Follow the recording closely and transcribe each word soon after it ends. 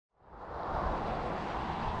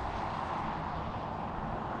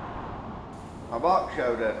My box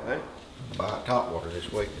showed up, man. Buy top water this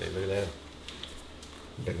week, dude. Look at that.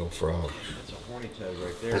 Big old frog. That's a horny toad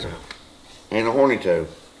right there. And a horny toad.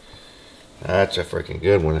 That's a freaking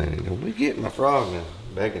good one, ain't it? We get my frog now.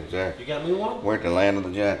 Beckons there. You got me one? We're at the land of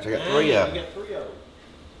the giants. I got 3 of them. You got 3 of them.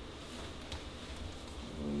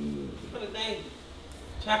 What a dang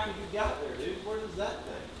tackle you got there, dude. Where is that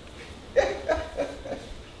thing?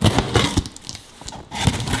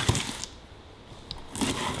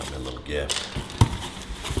 Got me a little gift.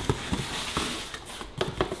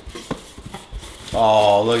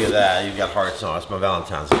 Oh, look at that. You've got hearts on. It's my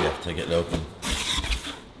Valentine's gift to get open.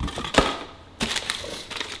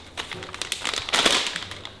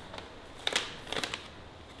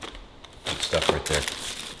 Good stuff right there.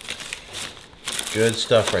 Good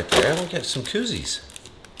stuff right there. I'm going to get some koozies.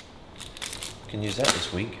 Can use that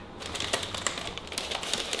this week.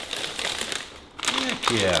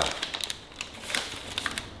 Heck yeah.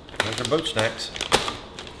 There's our boat snacks.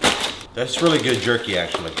 That's really good jerky,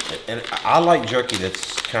 actually. And I like jerky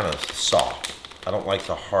that's kind of soft. I don't like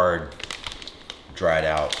the hard, dried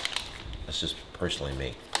out. That's just personally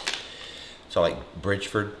me. So I like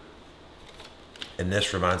Bridgeford. And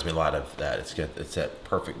this reminds me a lot of that. It's that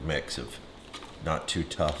perfect mix of not too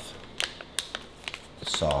tough,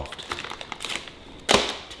 soft,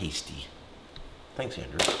 tasty. Thanks,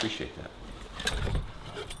 Andrew. Appreciate that.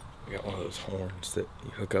 We got one of those horns that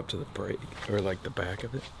you hook up to the brake, or like the back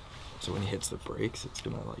of it. So when he hits the brakes, it's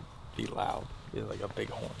gonna like be loud, be like a big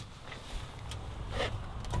horn.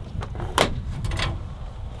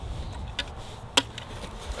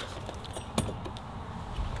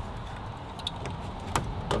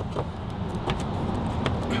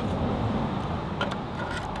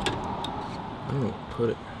 I'm gonna put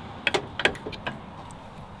it.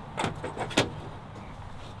 I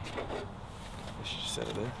should just set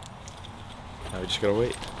it there. Now we just gotta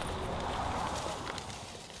wait.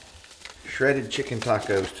 Shredded chicken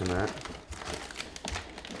tacos tonight.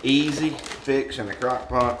 Easy fix in the crock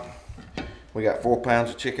pot. We got 4 pounds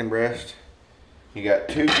of chicken breast. You got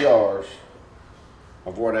 2 jars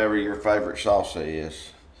of whatever your favorite salsa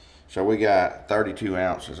is. So we got 32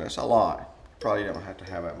 ounces. That's a lot. Probably don't have to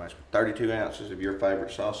have that much. 32 ounces of your favorite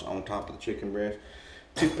salsa on top of the chicken breast.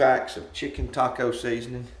 2 packs of chicken taco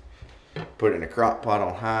seasoning. Put it in a crock pot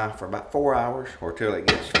on high for about 4 hours or till it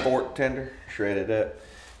gets fork tender. Shred it up.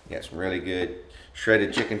 Got some really good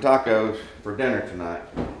shredded chicken tacos for dinner tonight.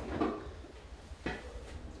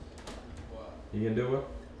 You gonna do it?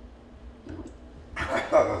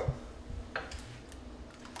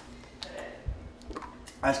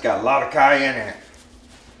 That's got a lot of cayenne in it.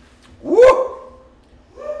 Woo!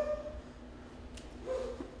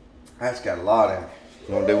 That's got a lot in it.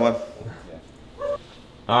 You wanna do one?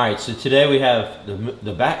 All right, so today we have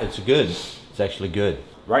the bass. It's good. It's actually good.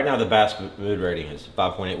 Right now the bass mood rating is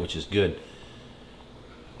 5.8, which is good.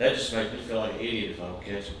 That just makes me feel like an idiot if I don't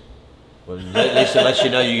catch them. Well, at least it lets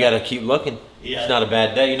you know you got to keep looking. Yeah. It's not a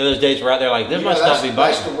bad day. You know those days we're out there like this must not be biting.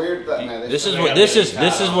 That's the weird thing. This is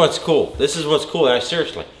what's cool. This is what's cool.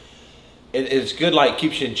 Seriously, it's good. Like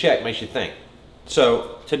keeps you in check, makes you think.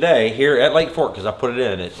 So today here at Lake Fork, because I put it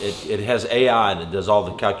in, it has AI and it does all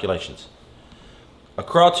the calculations. A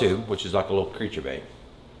craw tube, which is like a little creature bait.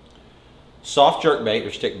 Soft jerk bait or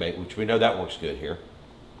stick bait, which we know that works good here.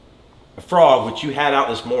 A frog, which you had out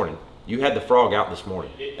this morning. You had the frog out this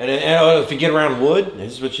morning. And if you get around wood,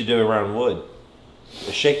 this is what you do around wood.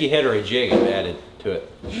 A shaky head or a jig is added to it.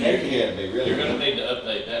 Shaky head would be really You're good. going to need to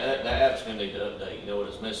update. That app's going to need to update. You know what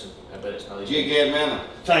it's missing? I bet it's not even. Jig head minnow.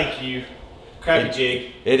 Thank you. Crappy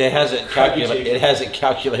jig. It hasn't calculated. It hasn't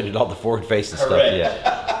calculated all the forward facing stuff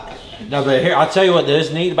yet. No, but here I'll tell you what is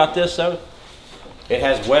neat about this though. It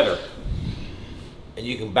has weather, and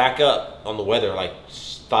you can back up on the weather like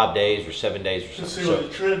 5 days or 7 days or something. See what the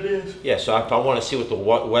trend is. Yeah, so if I want to see what the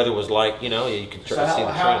weather was like, you know, you can try to see the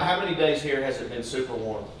trend. How many days here has it been super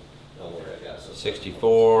warm? Don't worry, I got some.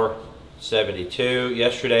 64, 72.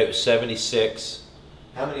 Yesterday it was 76.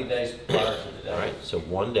 How many days prior to today? All right, so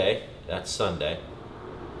 1 day. That's Sunday.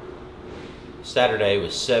 Saturday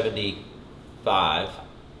was 75.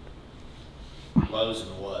 Lows in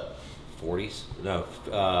what? 40s. No,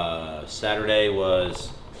 Saturday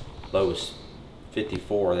was low was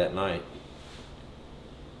 54 that night.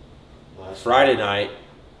 Friday night,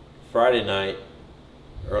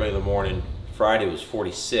 early in the morning, Friday was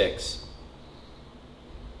 46,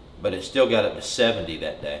 but it still got up to 70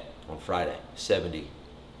 that day on Friday, 70.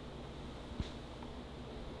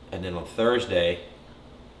 And then on Thursday,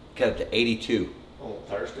 got up to 82. On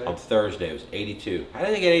Thursday? On Thursday, it was 82. How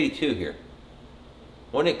did they get 82 here?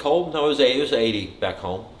 Wasn't it cold? No, it was 80 back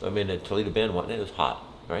home. I mean, at Toledo Bend, wasn't it? It was hot,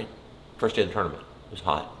 right? First day of the tournament. It was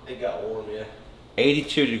hot. It got warm, yeah.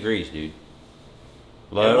 82 degrees, dude. It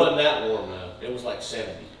Low. wasn't that warm though. It was like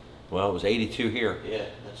 70. Well, it was 82 here. Yeah,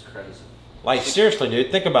 that's crazy. Like seriously,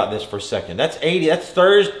 dude, think about this for a second. That's 80. That's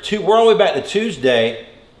Thursday. We're all the way back to Tuesday.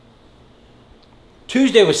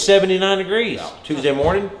 Tuesday was 79 degrees. Yeah. Tuesday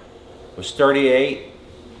morning was 38.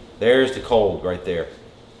 There's the cold right there.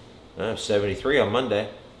 73 on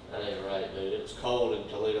Monday. That ain't right, dude. It was cold in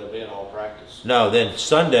Toledo Bend all practice. No, then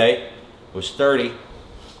Sunday was 30.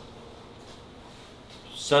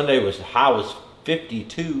 Sunday was the high was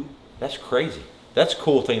 52. That's crazy. That's a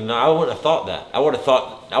cool thing. No, I wouldn't have thought that. I wouldn't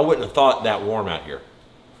have thought that warm out here.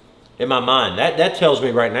 In my mind, that tells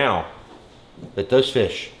me right now that those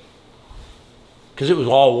fish, because it was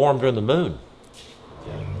all warm during the moon.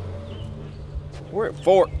 We're at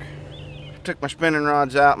Fork. Took my spinning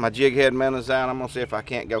rods out, my jig head minnows out. I'm gonna see if I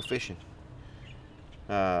can't go fishing.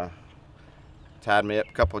 Tied me up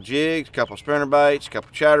a couple of jigs, a couple of spinner baits, a couple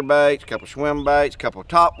of chatter baits, a couple of swim baits, a couple of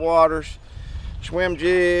top waters, swim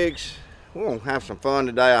jigs. We're gonna have some fun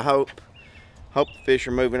today, I hope. Hope the fish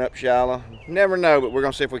are moving up shallow. Never know, but we're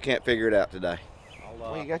gonna see if we can't figure it out today.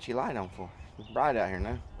 What you got your light on for? It's bright out here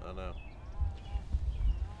now. I know.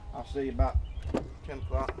 I'll see you about 10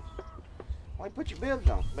 o'clock. Why you put your bibs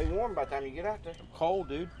on? Be warm by the time you get out there. I'm cold,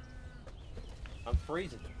 dude. I'm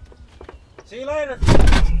freezing. See you later.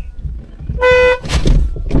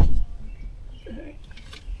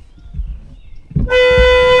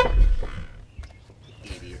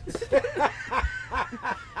 Idiots.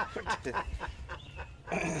 What the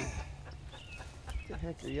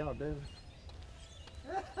heck are y'all doing?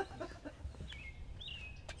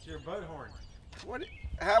 It's your boat horn. What?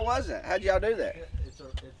 How was that? How'd y'all do that? It's just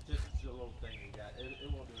a little thing you got.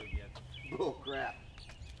 It won't do it again. Bull crap.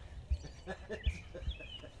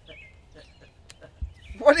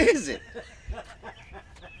 What is it?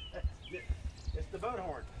 It's the boat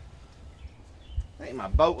horn. That ain't my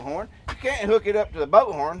boat horn. You can't hook it up to the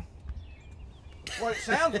boat horn. That's what it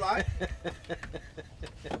sounds like.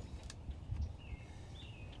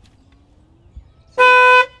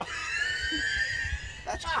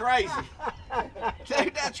 That's crazy.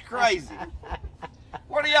 Dude, that's crazy.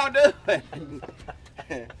 What are y'all doing?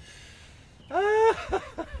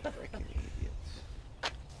 Freaking idiots.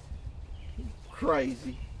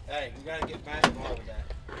 Crazy. Hey, we gotta get back more with that.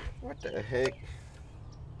 What the heck?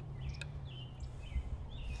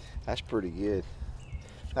 That's pretty good.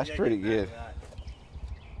 That's pretty good.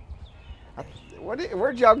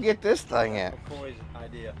 Where'd y'all get this thing at? McCoy's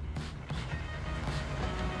idea.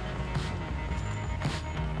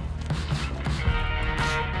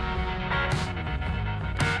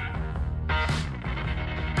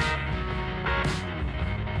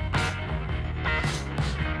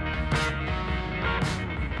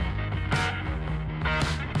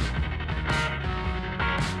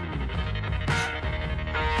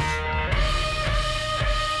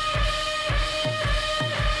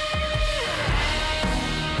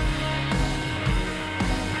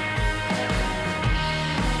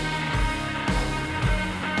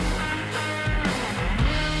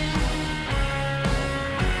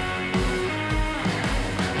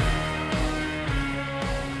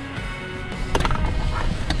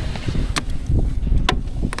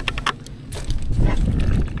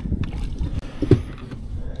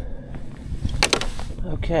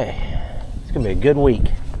 Okay, it's gonna be a good week.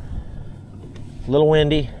 A little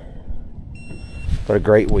windy, but a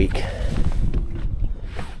great week.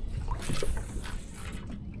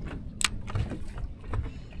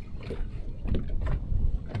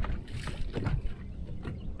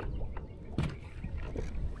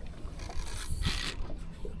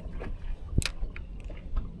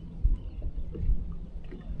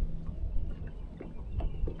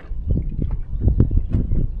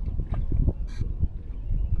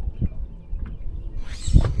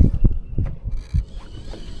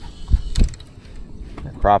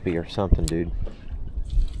 Crappie or something, dude.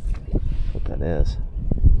 What that is.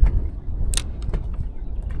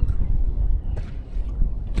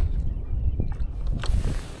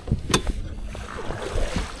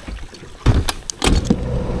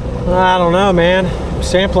 I don't know, man. I'm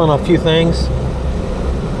sampling a few things.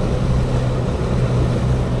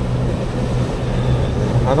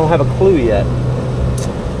 I don't have a clue yet.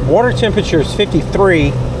 Water temperature is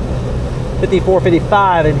 53, 54,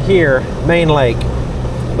 55 in here, main lake.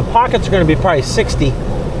 The pockets are going to be probably 60,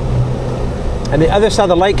 and the other side of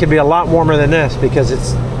the lake could be a lot warmer than this, because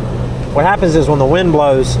it's what happens is when the wind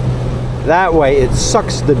blows that way, it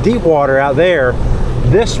sucks the deep water out there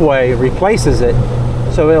this way, replaces it,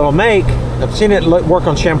 so it'll make, I've seen it work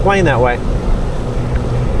on Champlain that way,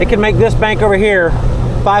 it can make this bank over here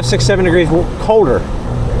 5, 6, 7 degrees colder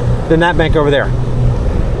than that bank over there.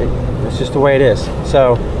 It's just the way it is.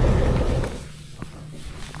 So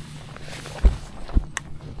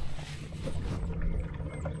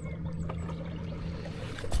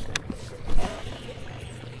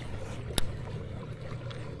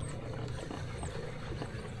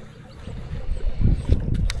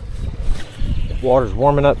water's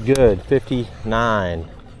warming up good. 59.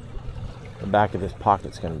 The back of this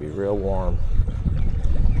pocket's going to be real warm,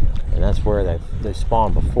 and that's where they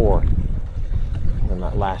spawned before, in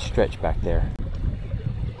that last stretch back there.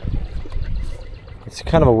 It's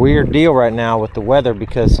kind of a weird deal right now with the weather,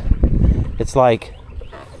 because it's like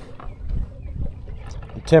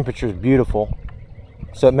the temperature is beautiful,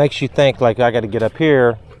 so it makes you think like I got to get up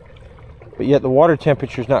here, but yet the water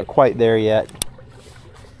temperature is not quite there yet.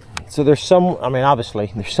 So there's some, I mean,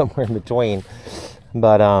 obviously there's somewhere in between,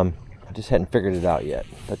 but I just hadn't figured it out yet.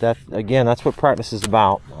 But that, again, that's what practice is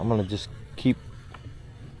about. I'm gonna just keep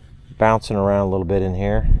bouncing around a little bit in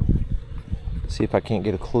here, see if I can't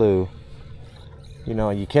get a clue. You know,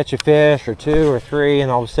 you catch a fish or 2 or 3, and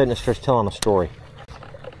all of a sudden it starts telling a story.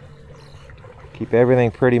 Keep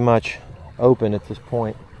everything pretty much open at this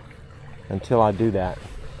point until I do that.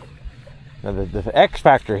 Now the X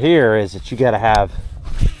factor here is that you got to have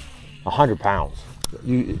 100 pounds.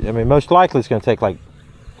 I mean, most likely it's going to take like,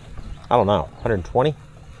 I don't know, 120,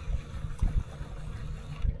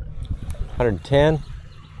 110.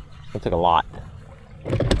 That took a lot.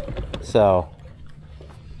 So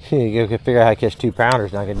you got to figure out how to catch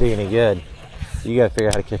 2-pounders. Not going to do any good. You got to figure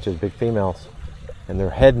out how to catch those big females, and they're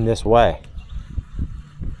heading this way.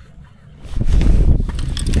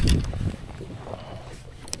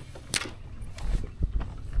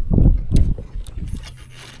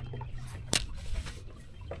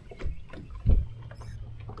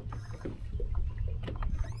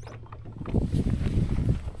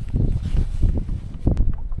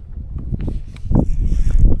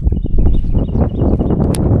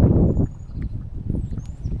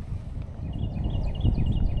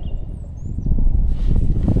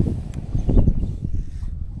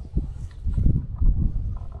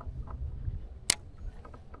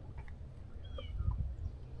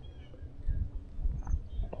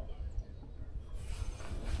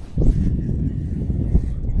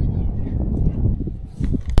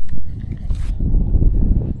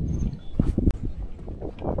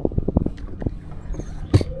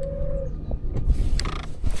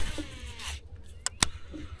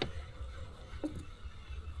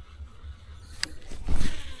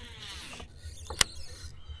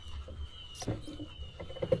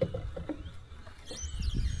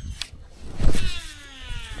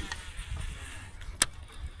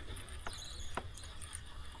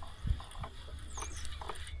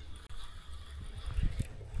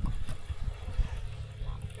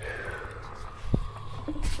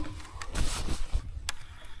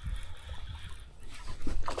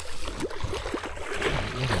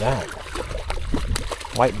 That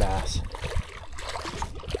white bass.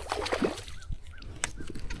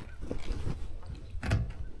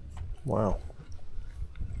 Wow,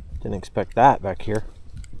 didn't expect that back here.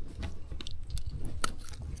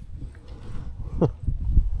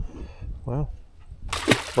 Well,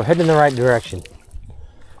 we're heading in the right direction.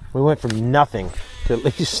 We went from nothing to at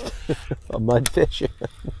least a mudfish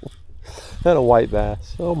and a white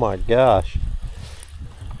bass. Oh my gosh.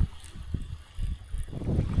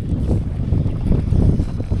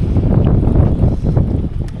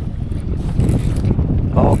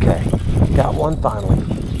 Okay, got one finally.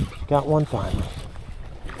 Got one finally.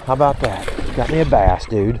 How about that? Got me a bass,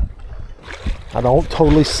 dude. I don't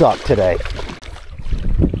totally suck today.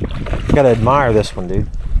 Gotta admire this one, dude.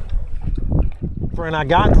 Friend I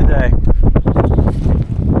got today.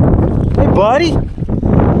 Hey, buddy.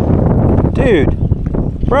 Dude.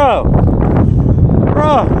 Bro.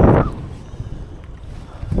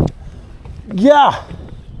 Yeah.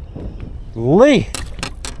 Lee.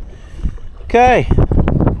 Okay.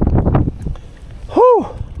 Whew.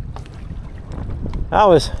 That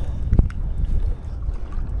was.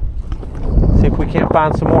 See if we can't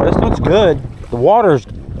find some more. This looks good. The water's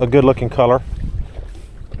a good looking color.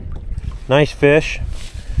 Nice fish.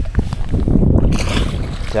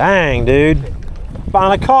 Dang, dude.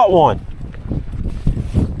 Finally caught one.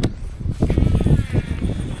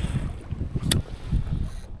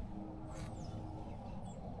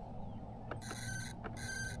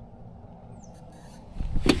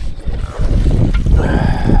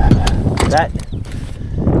 That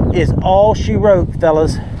is all she wrote,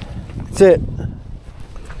 fellas. That's it.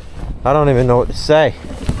 I don't even know what to say.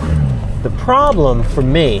 The problem for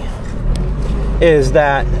me is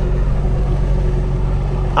that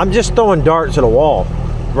I'm just throwing darts at a wall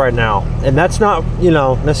right now, and that's not, you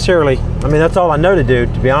know, necessarily. I mean, that's all I know to do.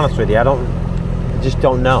 To be honest with you, I just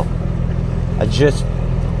don't know. I just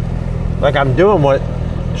like I'm doing what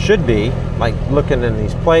should be, like looking in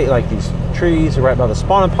these like these trees right by the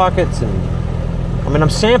spawning pockets, and I mean I'm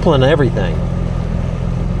sampling everything,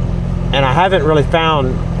 and I haven't really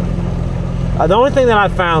found. The only thing that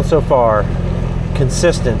I've found so far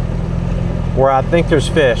consistent where I think there's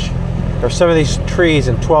fish are some of these trees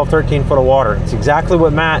in 12, 13 foot of water. It's exactly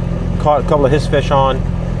what Matt caught a couple of his fish on.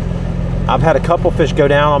 I've had a couple fish go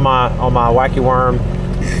down on my wacky worm.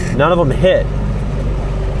 None of them hit.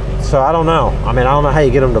 So I don't know. I mean, I don't know how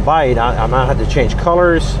you get them to bite. I might have to change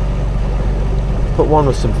colors, put one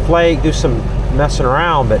with some flake, do some messing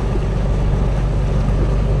around, but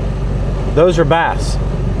those are bass.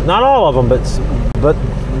 Not all of them, but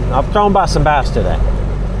I've thrown by some bass today.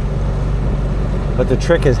 But the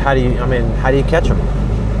trick is how do you catch them?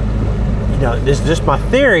 You know, this just my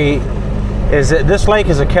theory is that this lake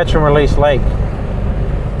is a catch and release lake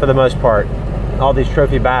for the most part. All these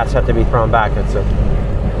trophy bass have to be thrown back. It's a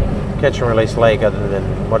catch and release lake other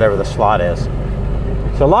than whatever the slot is.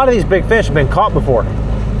 So a lot of these big fish have been caught before.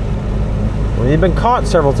 When you've been caught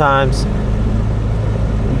several times,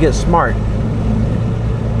 you get smart.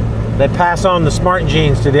 They pass on the smart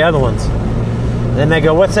genes to the other ones. Then they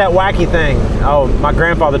go, what's that wacky thing? Oh, my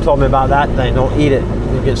grandfather told me about that thing. Don't eat it.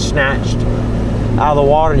 You get snatched out of the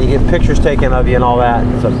water and you get pictures taken of you and all that.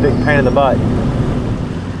 It's a big pain in the butt.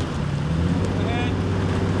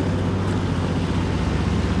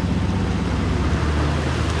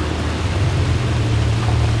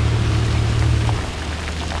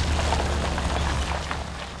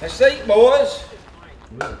 Let's eat, boys.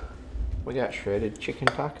 We got shredded chicken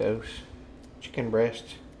tacos, chicken breast.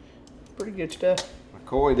 Pretty good stuff.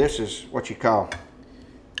 McCoy, this is what you call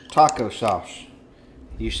taco sauce.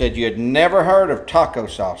 You said you had never heard of taco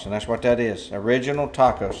sauce, and that's what that is. Original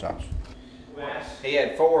taco sauce. Yes. He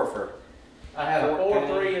had 4 for. I had a 4,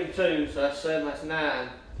 3, and 2, so that's 7, that's 9.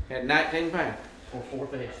 Had 19 pounds. For 4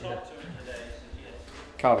 fish. Yeah.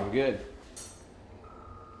 Caught him good.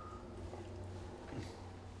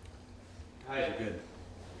 Hey, good.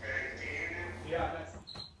 Yeah.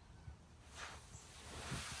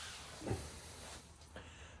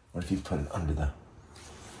 What if you put it under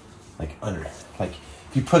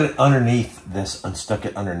if you put it underneath this and stuck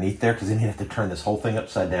it underneath there, because then you have to turn this whole thing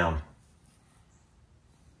upside down.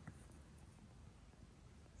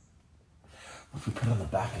 What if we put it on the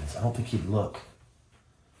back end? I don't think he'd look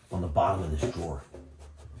on the bottom of this drawer.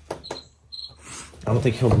 I don't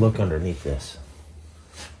think he'll look underneath this.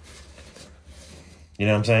 You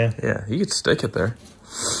know what I'm saying? Yeah, you could stick it there.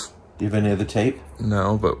 Do you have any other tape?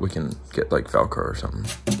 No, but we can get like Velcro or something.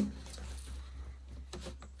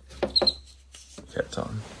 Yeah, it's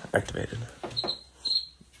on. Activated.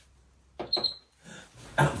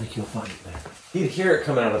 I don't think you'll find it there. You'd hear it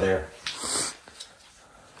coming out of there.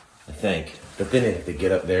 I think. But then you'd have to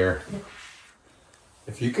get up there.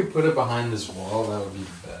 If you could put it behind this wall, that would be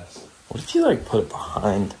the best. What if you like put it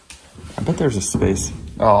behind? I bet there's a space.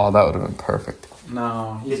 Oh, that would have been perfect.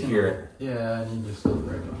 No, You'd hear it. Yeah, and you just go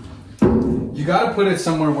right behind. You gotta put it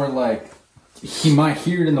somewhere where like he might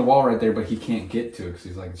hear it in the wall right there, but he can't get to it because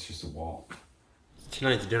he's like, it's just a wall.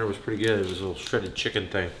 Tonight's dinner was pretty good. It was a little shredded chicken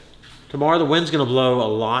thing. Tomorrow the wind's gonna blow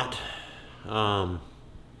a lot.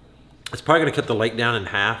 It's probably gonna cut the lake down in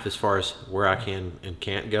half as far as where I can and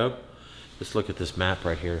can't go. Let's look at this map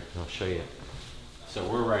right here. I'll show you. So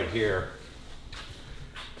we're right here.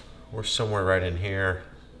 We're somewhere right in here.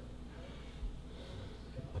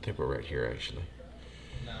 I think we're right here actually.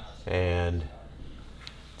 And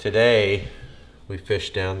today we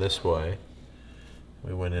fished down this way.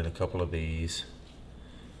 We went in a couple of these.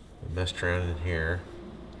 We messed around in here.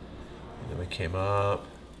 And then we came up.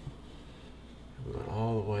 We went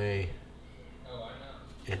all the way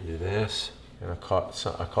into this. And I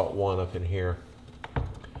caught one up in here.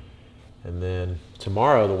 And then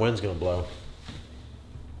tomorrow the wind's gonna blow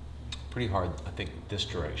pretty hard, I think, this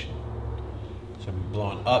direction. So I'm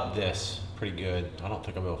blowing up this pretty good. I don't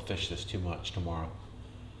think I'm able to fish this too much tomorrow.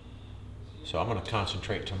 So I'm gonna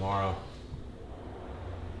concentrate tomorrow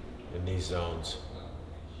in these zones.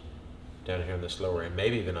 Down here in this lower end,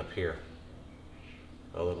 maybe even up here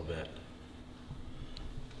a little bit.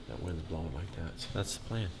 That wind's blowing like that, so that's the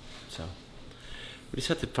plan. So we just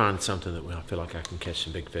have to find something that I feel like I can catch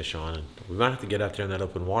some big fish on, and we might have to get out there in that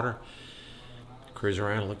open water, cruise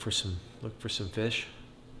around and look for some fish.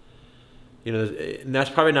 You know, and that's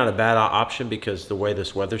probably not a bad option because the way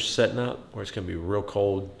this weather's setting up, where it's going to be real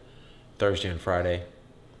cold Thursday and Friday,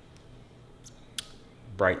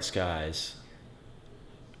 bright skies,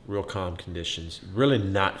 real calm conditions. Really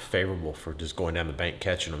not favorable for just going down the bank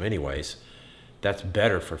catching them anyways. That's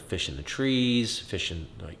better for fishing the trees, fishing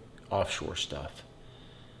like offshore stuff.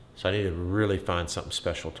 So I need to really find something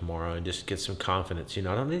special tomorrow and just get some confidence. You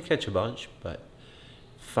know, I don't need to catch a bunch, but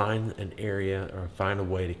find an area or find a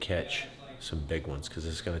way to catch some big ones, because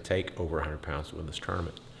it's going to take over 100 pounds to win this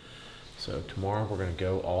tournament. So tomorrow we're going to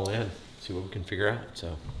go all in, see what we can figure out.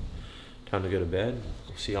 So time to go to bed.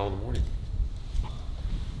 We'll see y'all in the morning.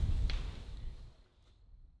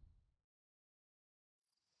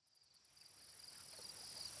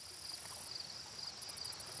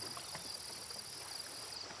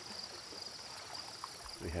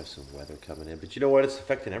 We have some weather coming in, but you know what? It's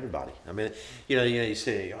affecting everybody. I mean, you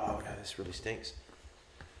say, oh God, this really stinks.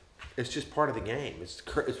 It's just part of the game. It's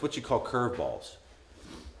what you call curveballs.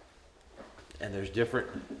 And there's different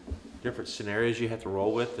scenarios you have to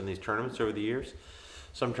roll with in these tournaments over the years.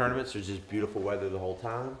 Some tournaments are just beautiful weather the whole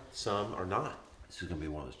time. Some are not. This is going to be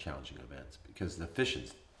one of those challenging events because the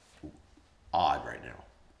fishing's odd right now.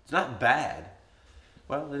 It's not bad.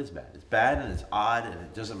 Well, it is bad. It's bad and it's odd and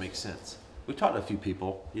it doesn't make sense. We talked to a few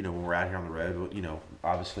people, when we're out here on the road.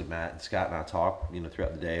 Obviously Matt and Scott and I talk,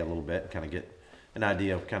 throughout the day a little bit and kind of get an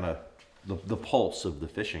idea of kind of the pulse of the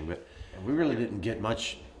fishing. But we really didn't get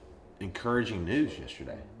much encouraging news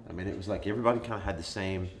yesterday. I mean, it was like everybody kind of had the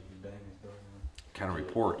same kind of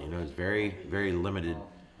report. It was very, very limited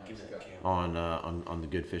on the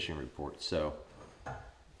good fishing report. So,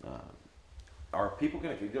 are people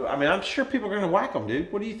going to do it? I mean, I'm sure people are going to whack them,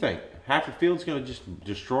 dude. What do you think? Half the field's going to just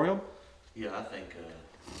destroy them? Yeah, I think,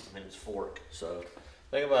 it's Fork. So,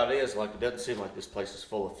 the thing about it is, like, it doesn't seem like this place is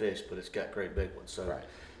full of fish, but it's got great big ones. So, Right.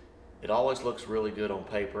 It always looks really good on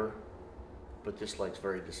paper, but this lake's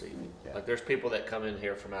very deceiving. Yeah. Like, there's people that come in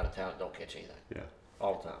here from out of town and don't catch anything. Yeah.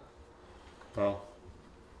 All the time. Well,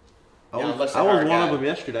 Yeah, unless I they was hire a one of guy. them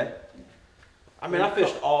yesterday. I mean, I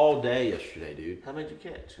fished all day yesterday, dude. How many did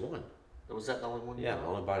you catch? One. Was that the only one you Yeah, got? the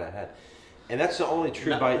only bite I had. And that's the only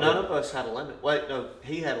true bite. None of us had a limit. Wait, no,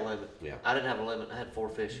 he had a limit. Yeah. I didn't have a limit. I had 4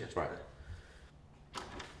 fish yesterday. Right.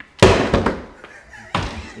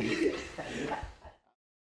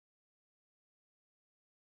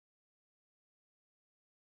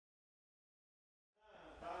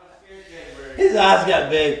 His eyes got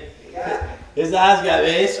big. His eyes got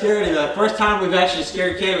big. It scared him. The first time we've actually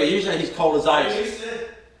scared Cam, usually he's cold as ice.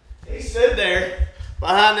 He's sitting there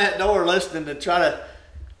behind that door listening to try to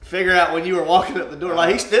figure out when you were walking up the door.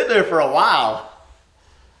 Like, he stood there for a while.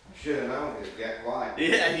 Should have known it got quiet.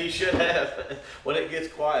 Yeah, you should have. When it gets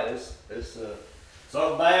quiet, it's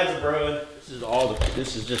something bad's brewing.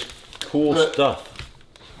 This is just cool stuff.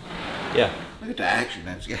 Yeah. Look at the action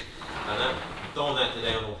that's got. I know. Throwing that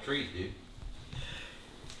today on the trees, dude.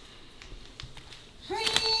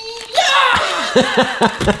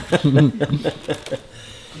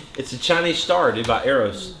 It's a Chinese star, dude, by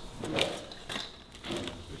Arrows.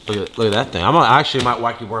 Look at that thing. I actually might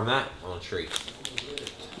wacky worm that on a tree.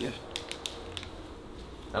 Yeah.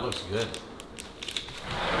 That looks good.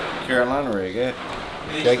 Carolina rig, yeah.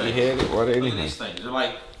 These Shake your things. head at what Look at anything. these things. They're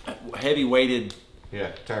like heavy weighted.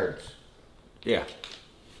 Yeah, turds. Yeah.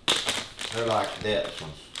 They're like depths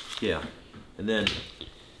ones. Yeah. And then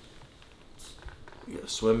you got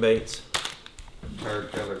swim baits.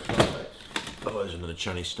 Turd colored swimbaits. Oh, there's another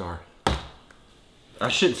Chinese star. I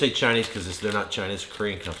shouldn't say Chinese because they're not Chinese. It's a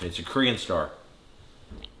Korean company. It's a Korean star.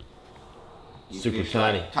 You Super fish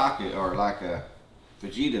tiny. Like Taka or like a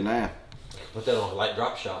Vegeta now. Put that on a light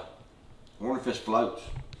drop shot. I wonder if this floats.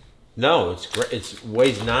 No, it's great. It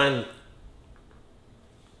weighs 9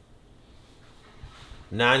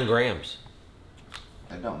 grams.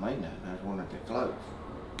 That don't mean nothing. I was wondering if it floats.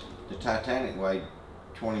 The Titanic weighed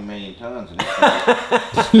 20 million tons and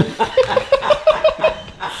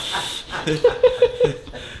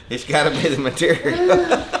it's got to be the material.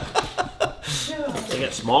 They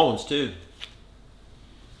got small ones too.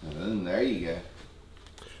 And there you go.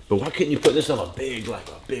 But why couldn't you put this on a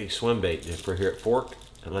big swim bait just for here at Fork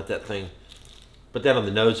and let that thing, put that on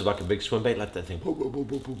the nose of like a big swim bait, let that thing boom, boom, boom,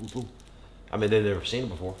 boom, boom, boom, boom. I mean, they've never seen it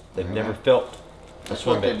before. They've never felt a That's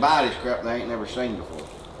swim what they bait. buy this crap they ain't never seen before.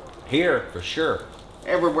 Here, for sure.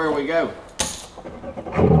 Everywhere we go.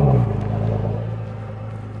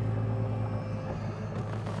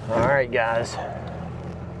 All right, guys.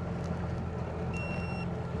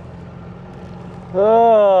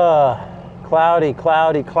 Cloudy,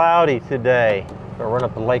 cloudy, cloudy today. Gonna run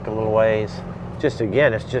up the lake a little ways.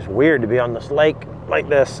 Again, it's just weird to be on this lake like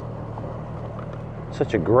this.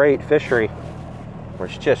 Such a great fishery where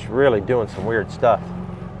it's just really doing some weird stuff.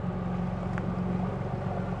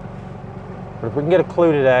 But if we can get a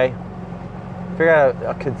clue today, Figure out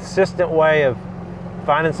a consistent way of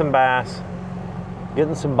finding some bass,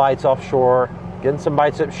 getting some bites offshore, getting some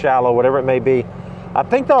bites up shallow, whatever it may be. I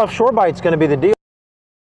think the offshore bite's going to be the deal.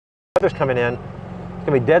 Weather's coming in. It's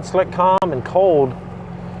going to be dead slick, calm, and cold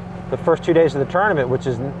the first 2 days of the tournament, which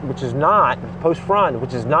is not post-front,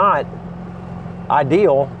 which is not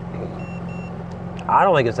ideal. I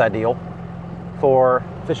don't think it's ideal for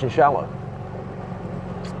fishing shallow.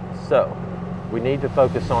 So we need to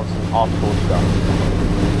focus on some offshore stuff.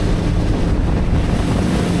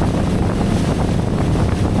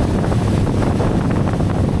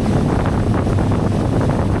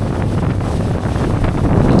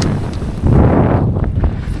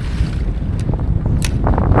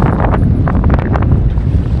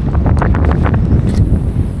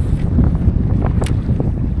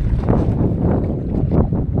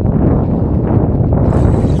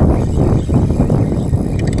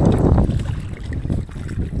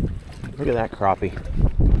 Look at that crappie.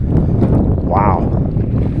 Wow.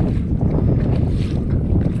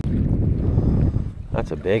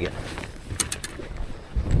 That's a big one.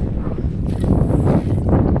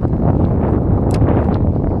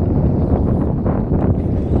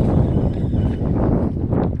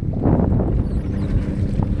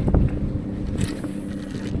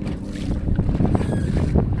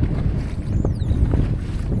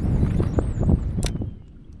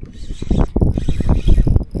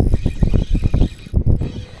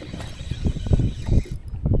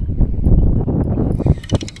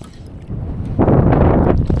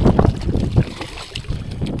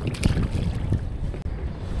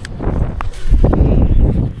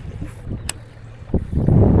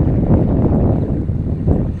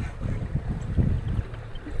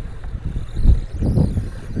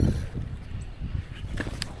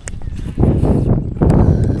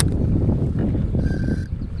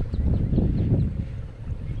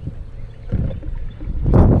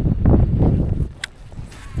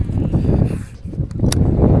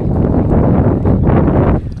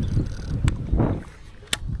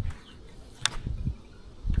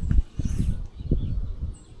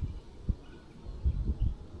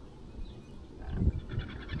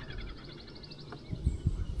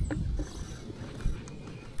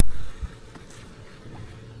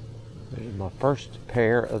 There's my first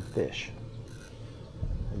pair of fish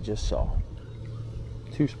I just saw.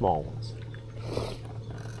 2 small ones.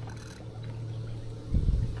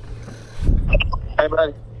 Hey,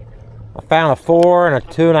 buddy. I found a 4 and a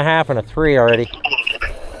 2.5 and a 3 already.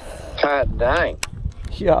 God dang.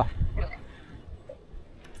 Yeah.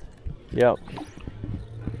 Yep.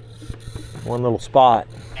 One little spot.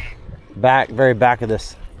 Very back of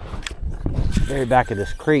this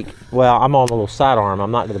creek. Well, I'm on the little sidearm.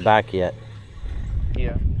 I'm not to the back yet.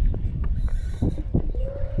 Yeah.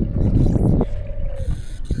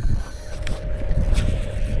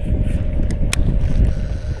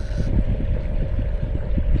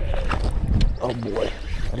 Oh boy,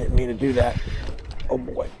 I didn't mean to do that. Oh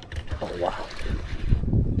boy. Oh wow.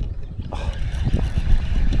 Oh,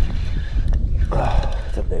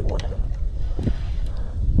 that's a big one.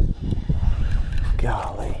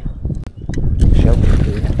 Golly. Choke it,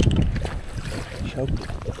 dude. Choke it.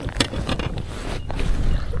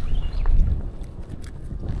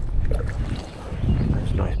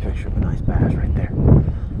 There's a nice picture of a nice bass right there.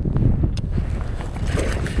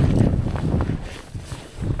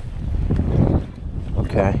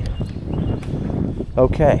 Okay.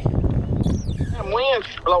 Okay. Them winds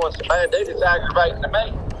blowing so bad, dude, it's aggravating to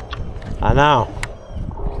me. I know.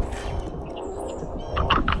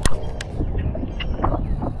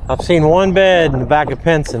 I've seen one bed in the back of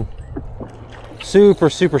Pinson. Super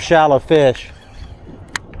shallow fish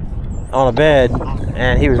on a bed,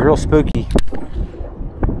 and he was real spooky.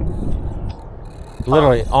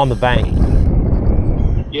 Literally on the bank.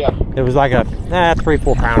 Yeah. It was like a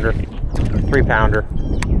 3-4 pounder, 3 pounder.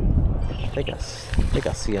 I think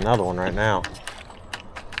I see another one right now.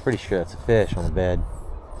 Pretty sure that's a fish on the bed.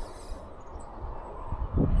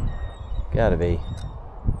 Gotta be.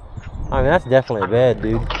 I mean, that's definitely a bed,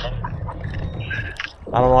 dude.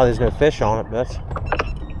 I don't know why there's no fish on it, but that's...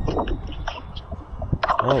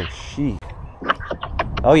 Oh, sheep.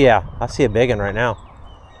 Oh, yeah. I see a big one right now.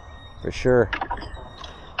 For sure.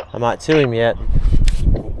 I'm not to him yet.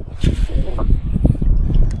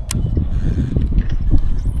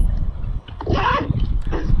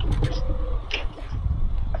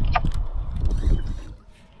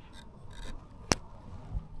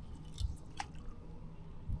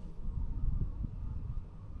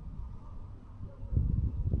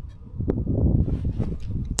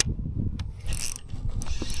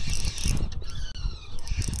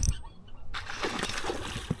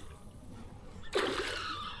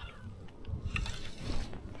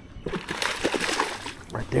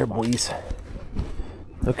 there, boys.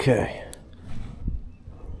 Okay.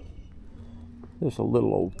 There's a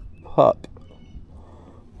little old pup,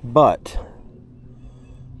 but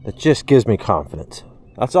it just gives me confidence.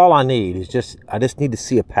 That's all I need. I just need to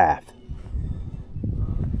see a path.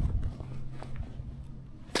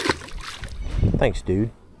 Thanks,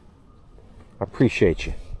 dude. I appreciate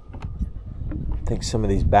you. I think some of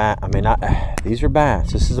these bass, these are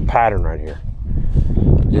bass. This is a pattern right here.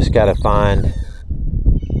 Just got to find.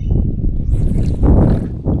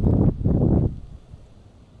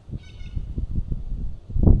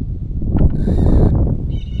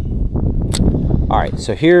 All right,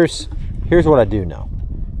 so here's what I do know.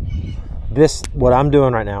 What I'm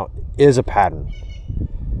doing right now is a pattern.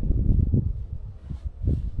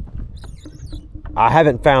 I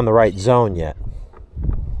haven't found the right zone yet,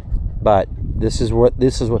 but this is what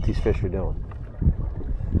these fish are doing.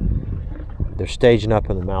 They're staging up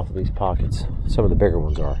in the mouth of these pockets. Some of the bigger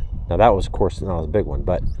ones are. Now that was, of course, not a big one,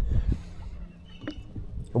 but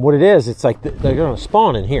and what it is, it's like they're going to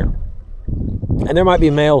spawn in here, and there might be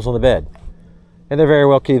males on the bed, and there very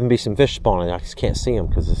well could even be some fish spawning. I just can't see them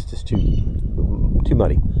because it's just too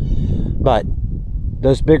muddy. But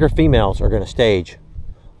those bigger females are going to stage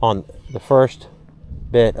on the first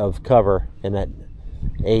bit of cover in that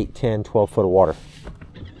 8, 10, 12 foot of water.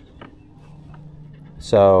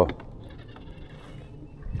 So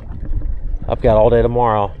I've got all day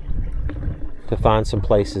tomorrow to find some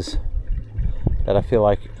places that I feel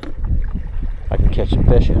like I can catch some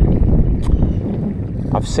fish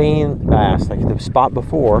in. I've seen bass, like the spot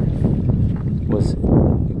before was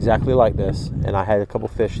exactly like this, and I had a couple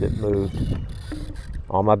fish that moved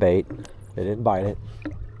on my bait. They didn't bite it.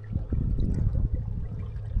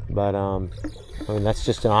 But, I mean, that's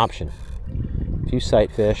just an option. A few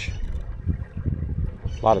sight fish.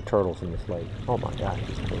 A lot of turtles in this lake. Oh my God,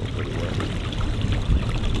 this turtle's pretty wet.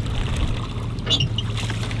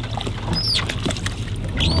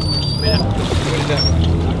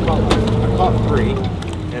 I caught 3,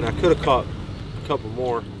 and I could have caught a couple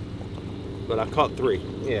more, but I caught 3.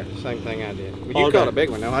 Yeah, same thing I did. Well, you caught a big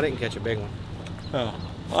one, though. I didn't catch a big one. Oh.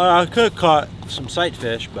 I could have caught some sight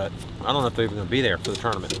fish, but I don't know if they're even going to be there for the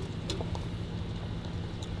tournament.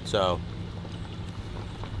 So,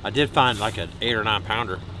 I did find like an 8 or 9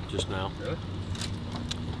 pounder just now. Really?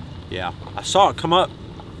 Yeah, I saw it came up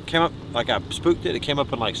like I spooked it. It came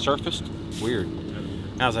up and like surfaced. Weird.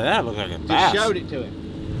 And I was like, that looks like a bass. Just showed it to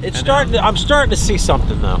him. It's starting. I'm starting to see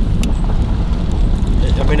something though.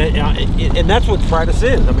 I mean, and that's what practice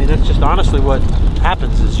is. I mean, that's just honestly what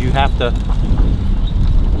happens is you have to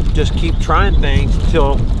just keep trying things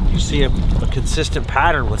until you see a consistent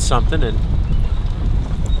pattern with something, and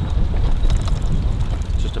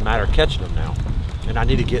it's just a matter of catching them now. And I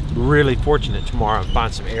need to get really fortunate tomorrow and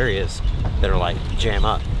find some areas that are like jam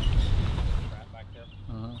up.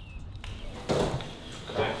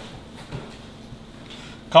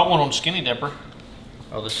 Caught one on Skinny Dipper.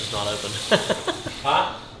 Oh, this is not open.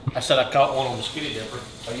 Huh? I said I caught one on the Skinny Dipper.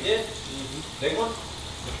 Oh, you did? Mm-hmm. Big one?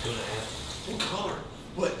 2.5. What color?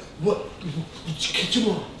 What? Did you catch him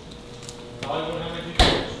on?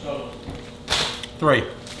 3.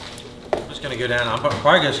 I'm just gonna go down. I'm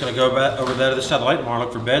probably just gonna go back over there to the side of the lake tomorrow,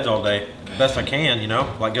 look for beds all day, best I can, you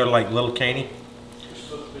know, like go to like Little Caney.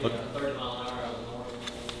 But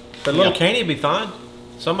Little Caney would be fine.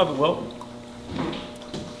 Some of it will.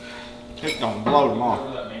 It's gonna blow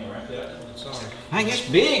tomorrow. Dang, it's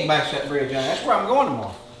big back that bridge. That's where I'm going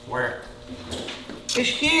tomorrow. Where? It's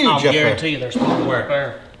huge. I'll up there. guarantee you there's one up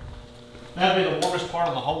there. That'd be the warmest part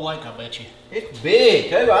of the whole lake, I bet you. It's big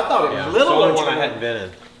too. I thought it was little. It's the only one I hadn't been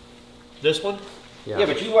in. This one? Yeah,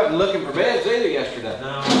 but you wasn't looking for beds either yesterday.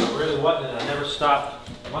 No, it really wasn't. I never stopped.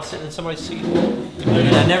 Am I sitting in somebody's seat?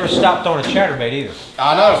 And I never stopped on a chatterbait either.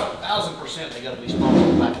 I know. 1000% they gotta be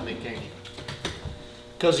smaller back in Big Canyon.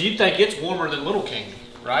 Because you think it's warmer than Little Canyon,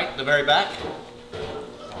 right? The very back?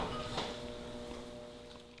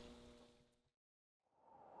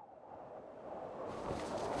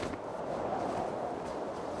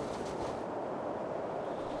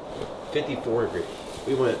 .54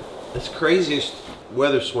 We went. That's the craziest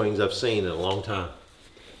weather swings I've seen in a long time.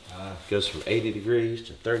 Goes from 80 degrees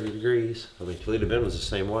to 30 degrees. I mean, Toledo Bend was the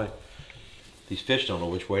same way. These fish don't know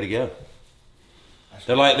which way to go.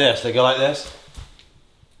 They're like this. They go like this,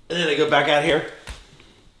 and then they go back out here,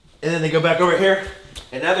 and then they go back over here,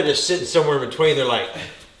 and now they're just sitting somewhere in between. They're like,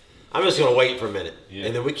 I'm just gonna wait for a minute,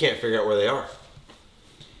 and then we can't figure out where they are.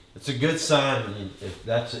 It's a good sign. If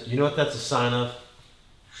that's, you know what that's a sign of?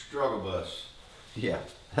 Struggle bus. Yeah,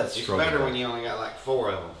 that's It's struggle better bus. when you only got like 4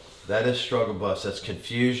 of them. That is struggle bus. That's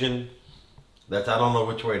confusion, I don't know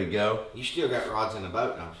which way to go. You still got rods in the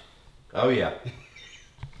boat, don't you? Oh yeah.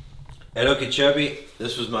 At Okeechobee,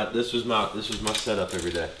 this was my setup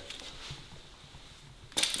every day.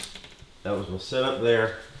 That was my setup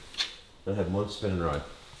there. I had one spinning rod.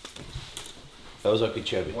 That was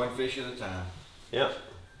Okeechobee. One fish at a time. Yep.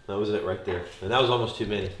 That was it right there. And that was almost too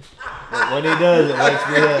many. When he does, it wakes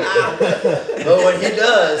me up. But when he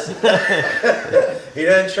does, he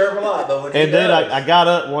doesn't chirp a lot, but when he And does. dude, I got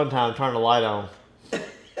up one time, turned the light on,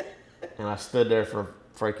 and I stood there for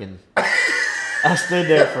freaking. I stood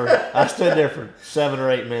there for 7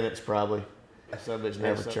 or 8 minutes probably. Some bitch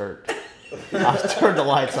never chirped. I turned the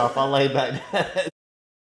lights off. I lay back down.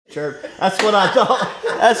 Chirp. That's what I thought.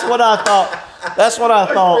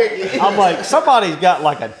 I'm like, somebody's got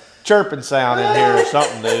like a chirping sound in here or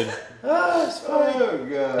something, dude. Oh, it's funny. Oh,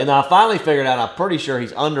 God. And I finally figured out. I'm pretty sure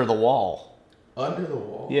he's under the wall. Under the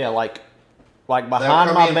wall? Yeah, like They'll behind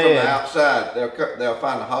come my in bed. from the outside. They'll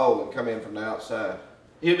find a hole and come in from the outside.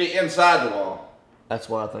 He'll be inside the wall. That's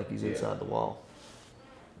why I think he's inside the wall.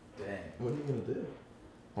 Dang. What are you going to do?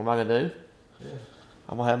 What am I gonna do? Yeah.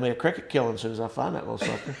 I'm gonna have me a cricket killing as soon as I find that little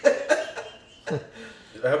sucker.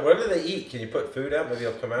 What do they eat? Can you put food out? Maybe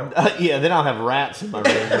they'll come out. Yeah, then I'll have rats in my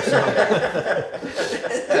room or something.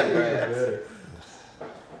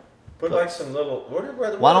 Put like some little.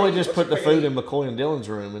 Why don't we just put the food in McCoy and Dylan's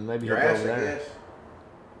room and maybe he'll go Grass, over I there? guess.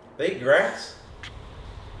 They eat grass.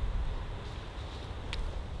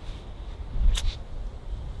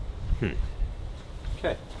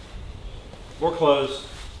 Okay. More clothes.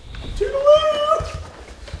 To the left.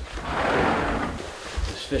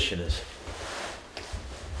 This fishing is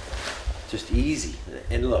just easy.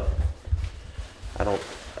 And look,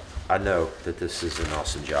 I know that this is an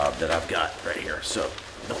awesome job that I've got right here, so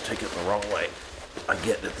don't take it the wrong way. I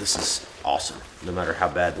get that this is awesome. No matter how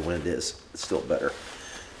bad the wind is, it's still better.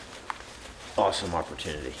 Awesome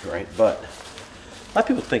opportunity, right? But a lot of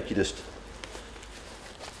people think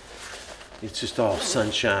it's just all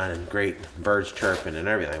sunshine and great birds chirping and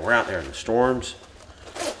everything. We're out there in the storms.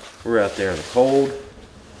 We're out there in the cold.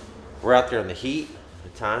 We're out there in the heat.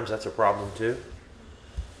 At times, that's a problem too.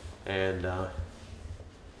 And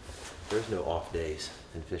there's no off days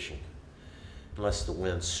in fishing. Unless the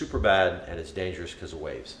wind's super bad and it's dangerous because of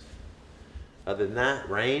waves. Other than that,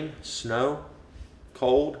 rain, snow,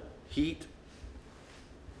 cold, heat,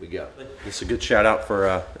 we go. This is a good shout out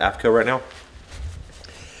for AFCO right now.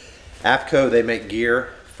 AFCO, they make gear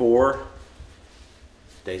for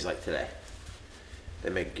days like today. They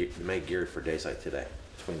make gear for days like today.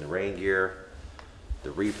 Between the rain gear,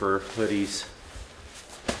 the reefer hoodies,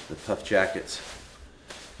 the puff jackets.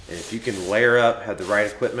 And if you can layer up, have the right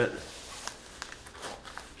equipment,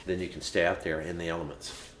 then you can stay out there in the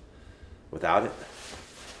elements. Without it,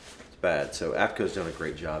 it's bad. So AFCO's done a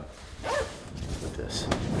great job with this.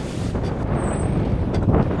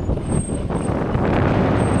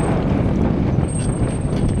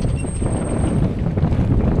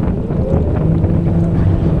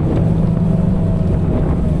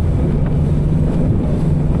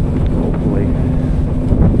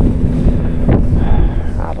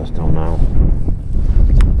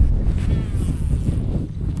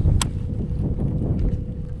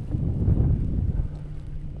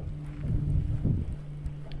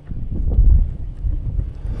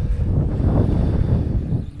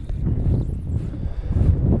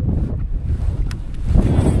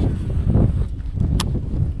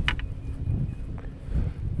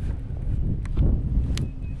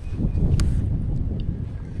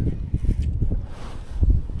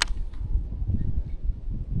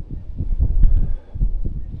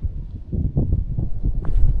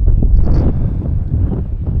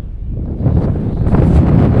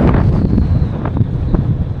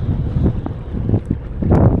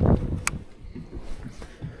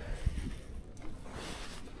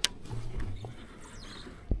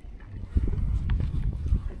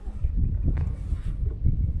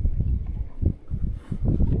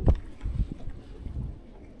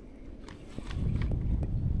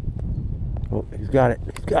 Oh, he's got it.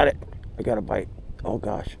 He's got it. I got a bite. Oh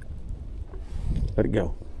gosh. Let it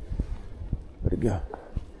go. Let it go.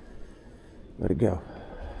 Let it go.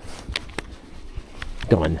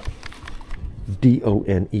 Done.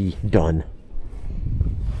 D-O-N-E. Done.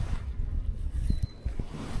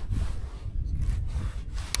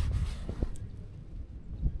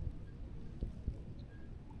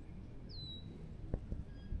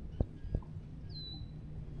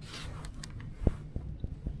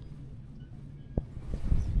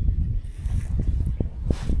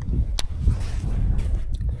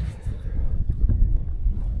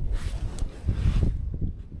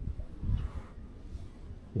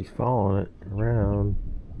 He's following it around.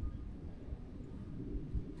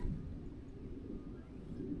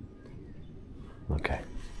 Okay,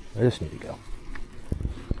 I just need to go.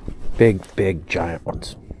 Big, big, giant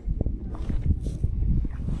ones.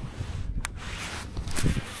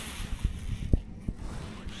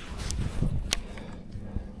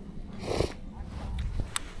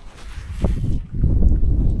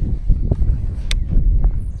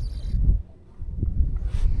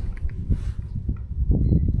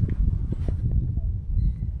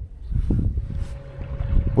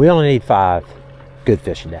 We only need 5 good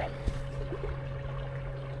fish a day.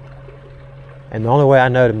 And the only way I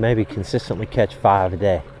know to maybe consistently catch 5 a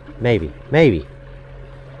day, maybe,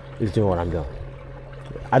 is doing what I'm doing.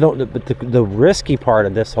 I don't know, but the risky part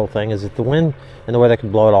of this whole thing is that the wind and the weather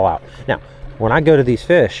can blow it all out. Now, when I go to these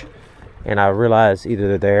fish and I realize either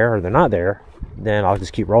they're there or they're not there, then I'll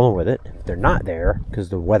just keep rolling with it. If they're not there because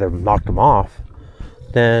the weather knocked them off,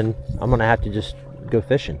 then I'm gonna have to just go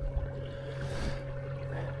fishing.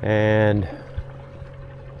 And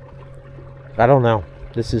I don't know.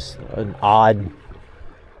 This is an odd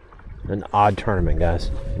tournament, guys.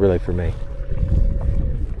 Really, for me.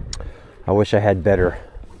 I wish I had better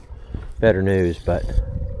news, but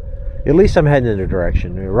at least I'm heading in a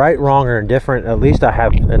direction. Right, wrong, or indifferent. At least I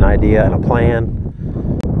have an idea and a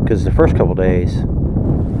plan. Because the first couple days,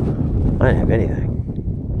 I didn't have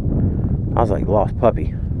anything. I was like a lost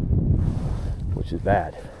puppy, which is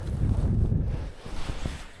bad.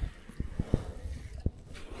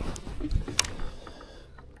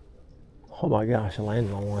 Oh my gosh, I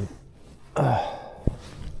landed on one.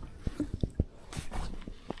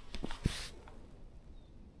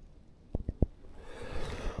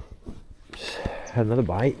 Had another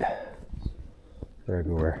bite. They're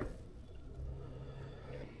everywhere.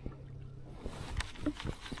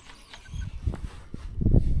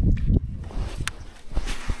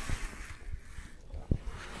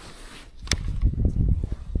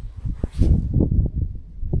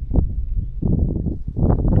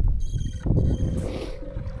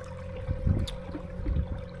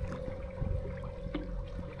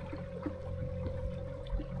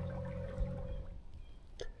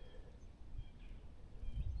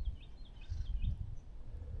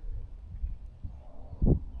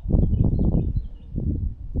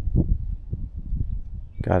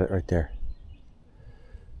 Got it right there.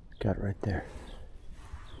 Got it right there.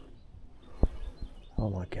 Oh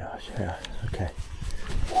my gosh, yeah, okay.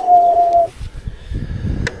 Go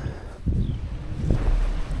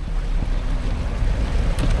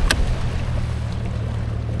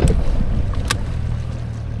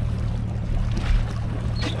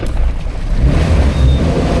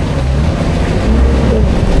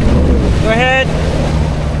ahead.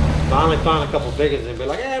 Finally find a couple big ones and be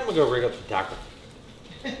like, I'm gonna go rig up some tackle.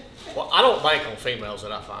 Well, I don't bank on females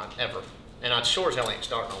that I find, ever. And I sure as hell ain't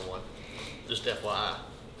starting on one. Just FYI.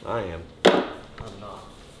 I am. I'm not.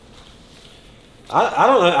 I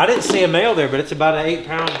don't know. I didn't see a male there, but it's about an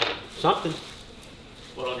 8-pound something.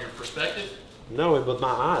 What, on your perspective? No, with my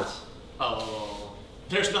eyes. Oh,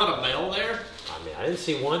 there's not a male there? I mean, I didn't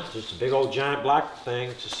see one. Just a big old giant black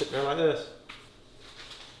thing just sitting there like this.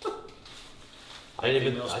 I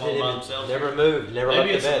didn't even never moved, never left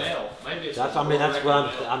the bed. Maybe it's a male. Maybe it's that's, I mean, that's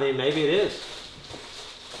what I mean, maybe it is.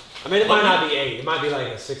 I mean, it might not be 8. It might be like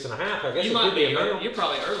a 6.5. I guess you it might could be a male. You're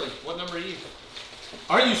probably early. What number are you?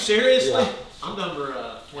 Are you seriously? Yeah. I'm number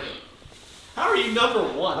 20. How are you number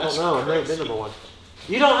 1? I don't know. I've never been number 1.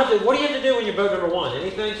 You don't have to. What do you have to do when you're boat number 1?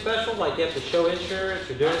 Anything special? Like you have to show insurance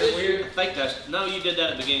or do anything weird? I think that's no. You did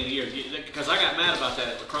that at the beginning of the year because I got mad about that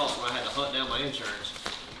at lacrosse when I had to hunt down my insurance.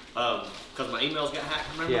 Because my emails got hacked,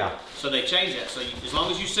 remember? Yeah. So they changed that. So as long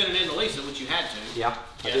as you sent it in to Lisa, which you had to. Yeah,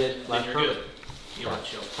 I did. Then you're good. You don't have to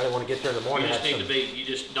show. I didn't want to get there in the morning. You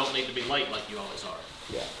just don't need to be late like you always are.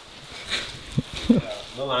 Yeah.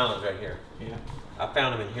 Little Island's right here. Yeah. I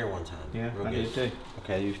found him in here one time. Yeah, Real I good. did too.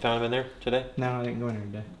 Okay, you found him in there today? No, I didn't go in there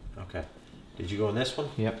today. Okay. Did you go in this one?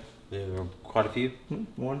 Yep. There were quite a few?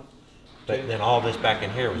 One. But then all this back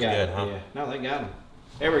in here was good, huh? Yeah. No, they got them.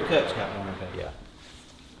 Every cut's got one, I think. Yeah.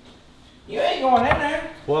 You ain't going in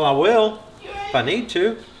there. Well, I will if I need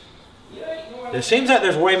to. You ain't going in. It seems like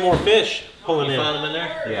there's way more fish pulling You in. find them in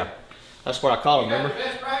there? Yeah. That's what I caught them, remember? The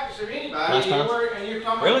best practice of anybody. Last time? You're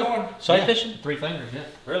talking Really? about going. Sight fishing? 3 fingers, yeah.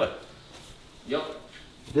 Really? Yep.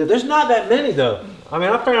 Dude, there's not that many though. I mean,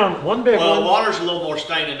 I found one big Well, one. the water's a little more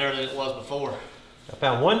stained in there than it was before. I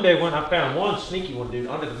found one big one. I found one sneaky one, dude,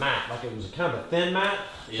 under the mat. Like it was kind of a thin mat,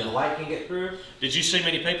 so the light can get through. Did you see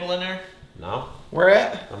many people in there? No. Where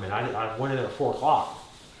at? I mean, I went in at 4 o'clock.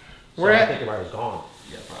 So Where I at? think everybody was gone.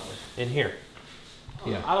 Yeah, probably. In here.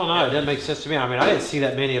 Yeah. I don't know. It doesn't make sense to me. I mean, I didn't see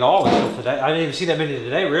that many at all until today. I didn't even see that many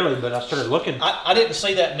today, really, but I started looking. I didn't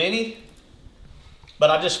see that many, but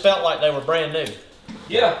I just felt like they were brand new.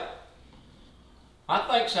 Yeah. I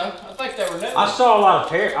think so. I think they were new. I saw a lot of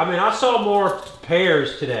pairs. I mean, I saw more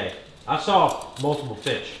pairs today. I saw multiple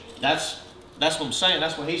fish. That's what I'm saying.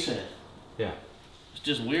 That's what he said. Yeah. It's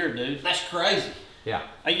just weird, dude. That's crazy. Yeah.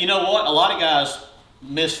 Hey, you know what? A lot of guys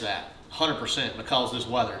miss that 100% because of this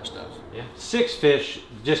weather and stuff. Yeah. 6 fish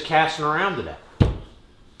just casting around today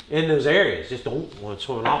in those areas. Just don't want to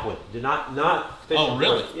swim off with. Did not fishing. Oh,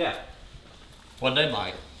 really? Yeah. What'd they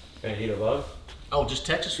bite? And hit above. Oh, just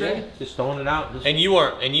Texas rig? Yeah. Just throwing it out. Just... And you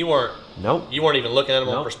weren't. Nope. You weren't even looking at them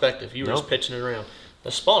on Nope. perspective. You were just Nope. pitching it around.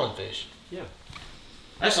 The spawning fish. Yeah.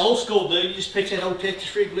 That's old school, dude. You just pitch that old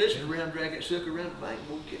Texas rig lizard around, drag that sucker around the bank, and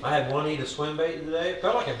we'll get. I had one eat a swim bait today. It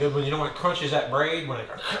felt like a good one. You know when it crunches that braid when it.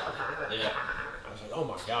 Yeah. I was like, oh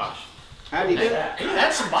my gosh. How do you do that? He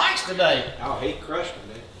had some bites today. Oh, he crushed them,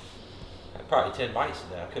 man. I had probably 10 bites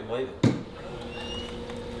today. I couldn't believe it.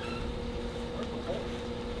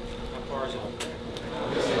 How far is it?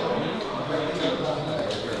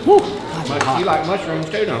 You like mushrooms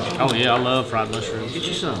too, don't you? Oh yeah, I love fried mushrooms. Get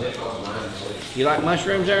you some. You like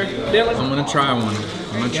mushrooms there, Dylan? I'm gonna try one.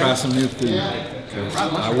 I'm gonna try some new food. Cause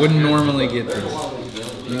I wouldn't normally get this.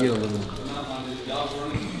 You get a little.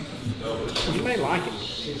 You may like it.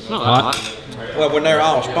 Well, when they're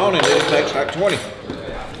all spawning, it takes like 20.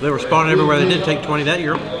 They were spawning everywhere. They didn't take 20 that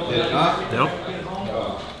year. Did it not? No.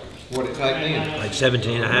 What'd it take then? Like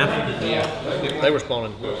 17 and a half. Yeah. They were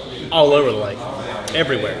spawning all over the lake,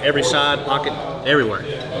 everywhere, every side pocket, everywhere.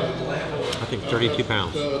 I think 32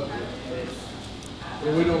 pounds.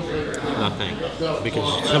 I think.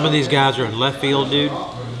 Because some of these guys are in left field, dude.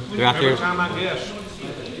 They're out there. Time I guess.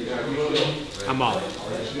 I'm off.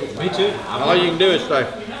 Me too. All you can do is say,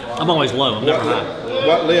 I'm always low. I'm never high.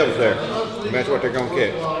 what lives there? And that's what they're going to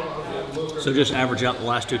catch. So just average out the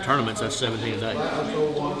last 2 tournaments. That's 17 a day.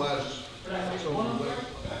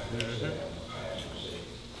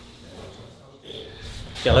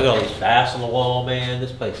 Yeah, look at all these bass on the wall, man.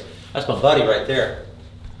 This place. That's my buddy right there.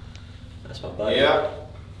 That's my buddy. Yeah.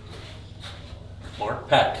 Mark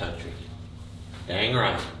Pat Country. Dang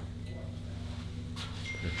right.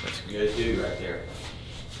 That's a good dude right there.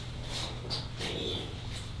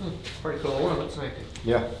 Pretty cool ornaments, ain't it?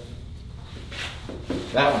 Yeah.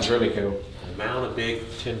 That one's really cool. The amount of big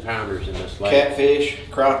 10-pounders in this lake. Catfish,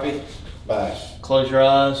 crappie, bass. Close your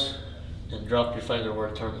eyes and drop your finger where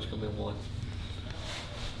the tournament's gonna be won.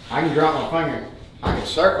 I can drop my finger. I can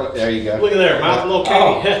circle it. There you go. Look at there, my little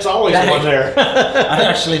Katie. That's always the one there. I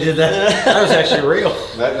actually did that. That was actually real.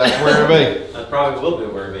 That's where it'll be. That probably will be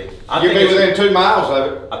where it be. You'll be within 2 miles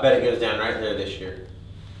of it. I bet it goes down right there this year.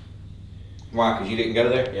 Why? Because you didn't go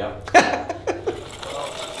there? Yeah.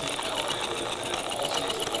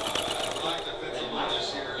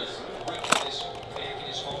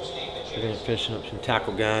 We're gonna fishing up some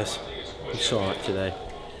tackle, guys. We saw it today.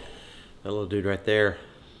 That little dude right there.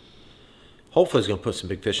 Hopefully he's gonna put some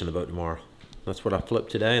big fish in the boat tomorrow. That's what I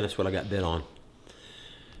flipped today, and that's what I got bit on.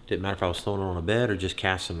 Didn't matter if I was throwing it on a bed or just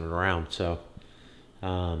casting it around. So, you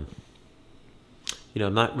know,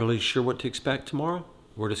 I'm not really sure what to expect tomorrow.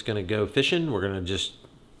 We're just gonna go fishing. We're gonna just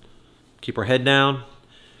keep our head down.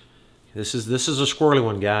 This is a squirrely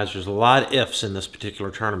one, guys. There's a lot of ifs in this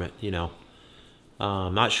particular tournament. You know,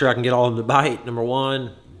 I'm not sure I can get all of them to bite. Number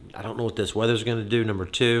one, I don't know what this weather's gonna do. Number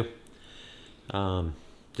two,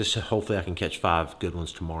 just hopefully I can catch 5 good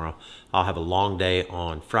ones tomorrow. I'll have a long day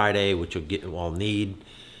on Friday, which I'll need.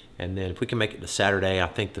 And then if we can make it to Saturday, I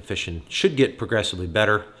think the fishing should get progressively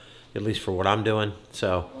better, at least for what I'm doing.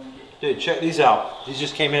 So, dude, check these out. These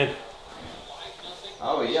just came in.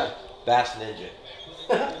 Oh, yeah. Bass Ninja.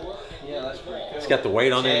 Yeah, that's pretty cool. It's got the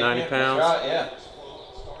weight on there, 90 pounds. Right, yeah.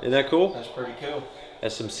 Isn't that cool? That's pretty cool.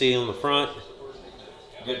 SMC on the front.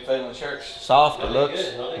 Good feeling shirts. Soft, it looks.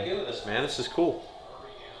 Nothing good with this, man. This is cool.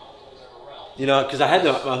 You know, because I had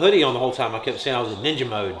my hoodie on the whole time. I kept saying I was in ninja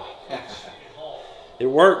mode. It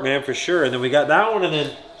worked, man, for sure. And then we got that one, and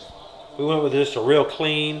then we went with just a real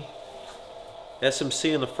clean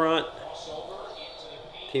SMC in the front,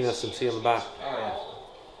 Team SMC on the back. Oh, yeah.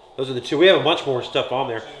 Those are the 2. We have a bunch more stuff on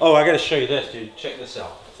there. Oh, I got to show you this, dude. Check this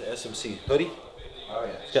out. It's an SMC hoodie. Oh,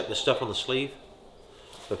 yeah. It's got the stuff on the sleeve.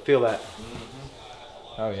 So feel that.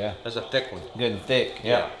 Oh, yeah. That's a thick one. Good and thick.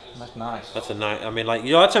 Yeah. That's nice. That's a nice. I mean, like,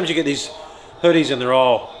 you know, a lot of times you get these hoodies and they're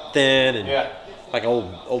all thin and Yeah. like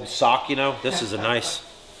old sock. You know, this is a nice.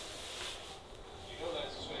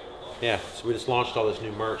 Yeah. So we just launched all this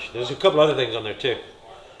new merch. There's a couple other things on there too.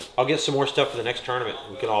 I'll get some more stuff for the next tournament.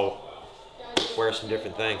 We can all wear some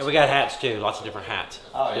different things. And we got hats too, lots of different hats.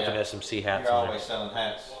 Oh, different yeah. SMC hats. You're in there. always selling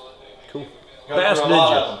hats. Cool. Go Bass through a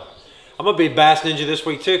lot of Ninja. them. I'm gonna be Bass Ninja this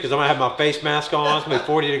week too, because I'm gonna have my face mask on. It's gonna be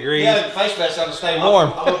 40 degrees. Yeah, the face mask on to stay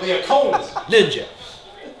warm. I'm gonna be a cold Ninja.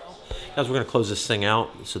 Guys, we're gonna close this thing out.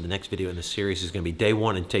 So the next video in this series is gonna be day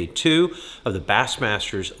 1 and day 2 of the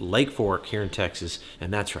Bassmasters Lake Fork here in Texas.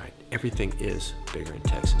 And that's right, everything is bigger in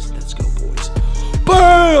Texas. Let's go, boys.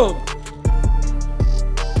 Bam!